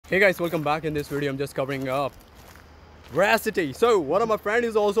Hey guys, welcome back. In this video I'm just covering up Verasity. So one of my friends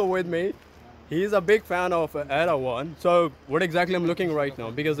is also with me. He's a big fan of Era 1. So what exactly I'm looking right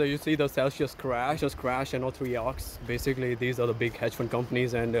now, because you see the Celsius crash and O3X. Basically these are the big hedge fund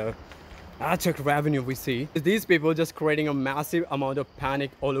companies and check revenue we see. These people just creating a massive amount of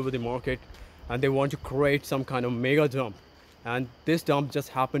panic all over the market, and they want to create some kind of mega dump. And this dump just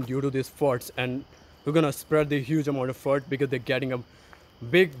happened due to these FUDs, and we're gonna spread the huge amount of FUD because they're getting a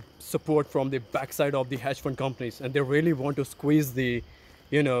big support from the backside of the hedge fund companies, and they really want to squeeze the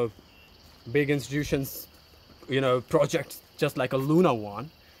big institutions projects just like a Luna one.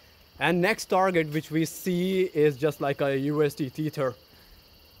 And next target which we see is just like a USD Tether.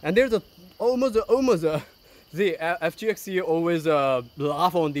 And there's almost the FTX always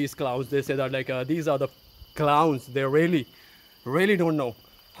laugh on these clowns. They say that like these are the clowns. They really don't know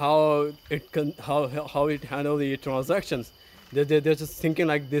how it handle the transactions. They're just thinking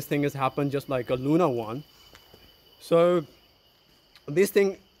like this thing has happened just like a Luna one. So this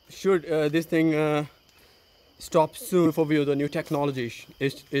thing should stop soon. For view the new technology,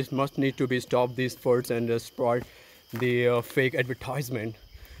 it must need to be stopped these FUDs and spread the fake advertisement,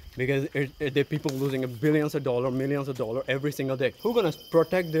 because the people losing billions of dollars, millions of dollars every single day. Who's gonna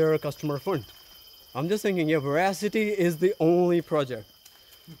protect their customer fund? I'm just thinking, yeah, Verasity is the only project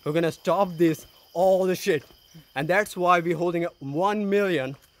who's gonna stop all the shit. And that's why we're holding 1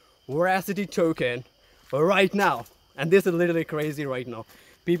 million Verasity token right now. And this is literally crazy right now.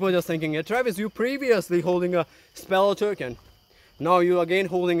 People are just thinking, yeah, Travis, you previously holding a Spell token. Now you again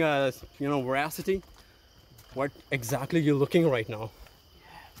holding a Verasity. What exactly you're looking right now?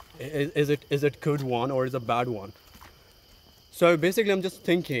 Is it good one or is it a bad one? So basically I'm just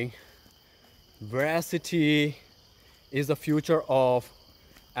thinking Verasity is the future of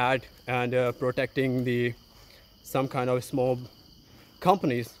ad and protecting some kind of small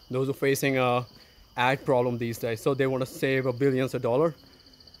companies, those who are facing a ad problem these days. So they want to save billions of dollars,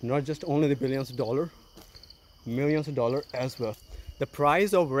 not just only the billions of dollars, millions of dollars as well. The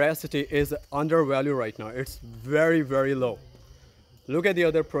price of Verasity is undervalued right now. It's very low. Look at the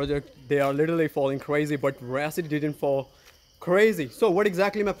other project, they are literally falling crazy, but Verasity didn't fall crazy. So what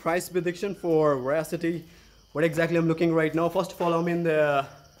exactly my price prediction for Verasity? What exactly I'm looking right now? First of all, I'm in the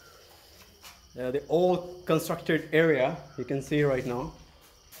old constructed area. You can see right now.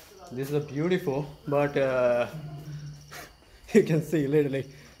 This is a beautiful, but you can see literally.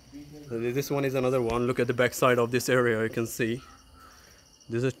 This one is another one. Look at the back side of this area. You can see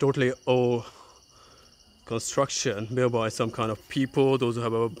this is totally old construction built by some kind of people, those who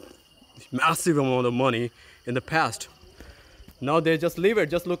have a massive amount of money in the past. Now they just leave it.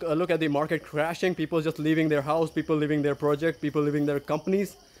 Just look at the market crashing. People just leaving their house, people leaving their project, people leaving their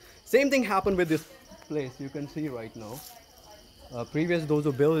companies. Same thing happened with this place. You can see right now. Previous those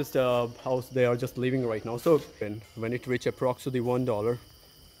who built this house, they are just leaving right now. So when it reaches approximately $1,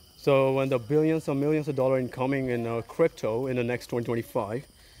 so when the billions or millions of dollars incoming in crypto in the next 2025,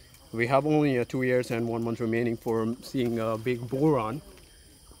 we have only 2 years and 1 month remaining for seeing a big bull run.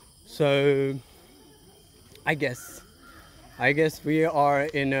 So I guess we are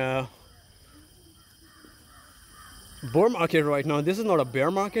in a bull market right now. This is not a bear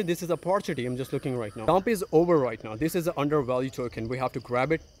market, this is opportunity. I'm just looking right now. Dump is over right now. This is an undervalued token. We have to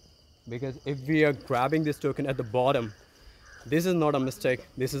grab it, because if we are grabbing this token at the bottom, this is not a mistake.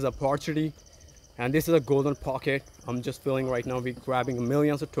 This is opportunity, and this is a golden pocket. I'm just feeling right now we're grabbing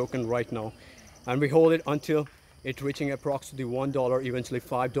millions of token right now, and we hold it until it reaching approximately $1, eventually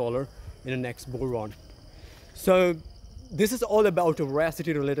 $5 in the next bull run. So this is all about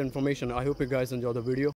Verasity related information. I hope you guys enjoy the video.